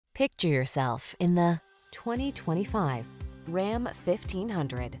Picture yourself in the 2025 Ram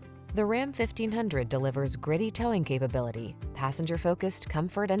 1500. The Ram 1500 delivers gritty towing capability, passenger-focused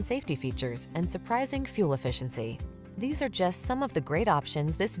comfort and safety features, and surprising fuel efficiency. These are just some of the great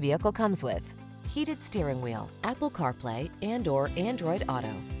options this vehicle comes with: heated steering wheel, Apple CarPlay and/or Android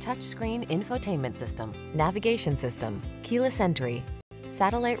Auto, touchscreen infotainment system, navigation system, keyless entry,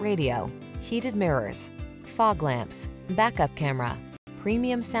 satellite radio, heated mirrors, fog lamps, backup camera,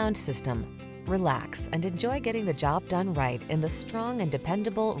 premium sound system. Relax and enjoy getting the job done right in the strong and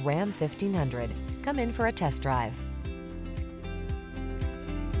dependable Ram 1500. Come in for a test drive.